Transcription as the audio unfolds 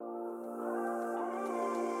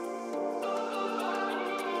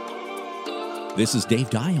This is Dave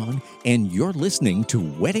Dion, and you're listening to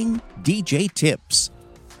Wedding DJ Tips.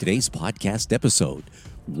 Today's podcast episode,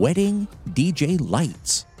 Wedding DJ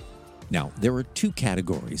Lights. Now, there are two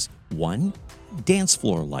categories. One, dance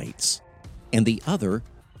floor lights, and the other,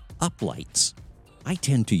 up lights. I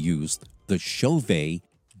tend to use the Chauvet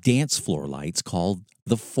dance floor lights called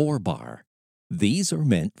the 4-bar. These are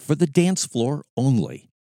meant for the dance floor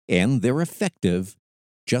only, and they're effective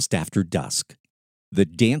just after dusk. The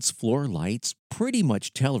dance floor lights pretty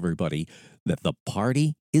much tell everybody that the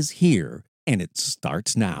party is here and it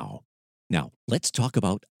starts now. Now, let's talk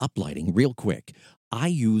about uplighting real quick. I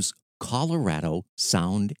use Colorado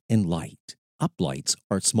Sound and Light. Uplights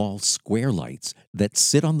are small square lights that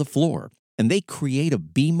sit on the floor, and they create a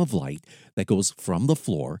beam of light that goes from the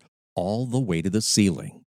floor all the way to the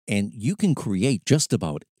ceiling. And you can create just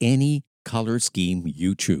about any color scheme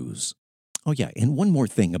you choose. Oh yeah, and one more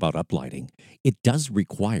thing about uplighting. It does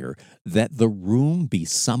require that the room be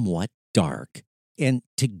somewhat dark. And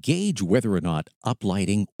to gauge whether or not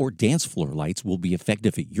uplighting or dance floor lights will be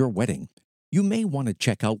effective at your wedding, you may want to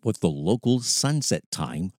check out what the local sunset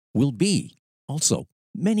time will be. Also,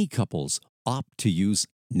 many couples opt to use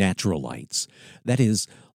natural lights. That is,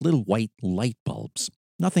 little white light bulbs,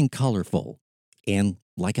 nothing colorful. And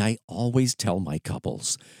like I always tell my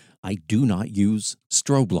couples, I do not use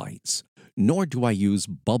strobe lights, nor do I use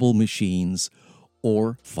bubble machines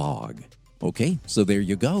or fog. Okay, so there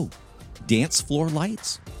you go. Dance floor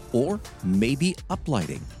lights, or maybe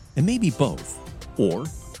uplighting, and maybe both, or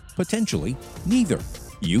potentially neither.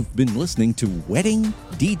 You've been listening to Wedding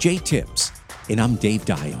DJ Tips, and I'm Dave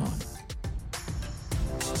Dion.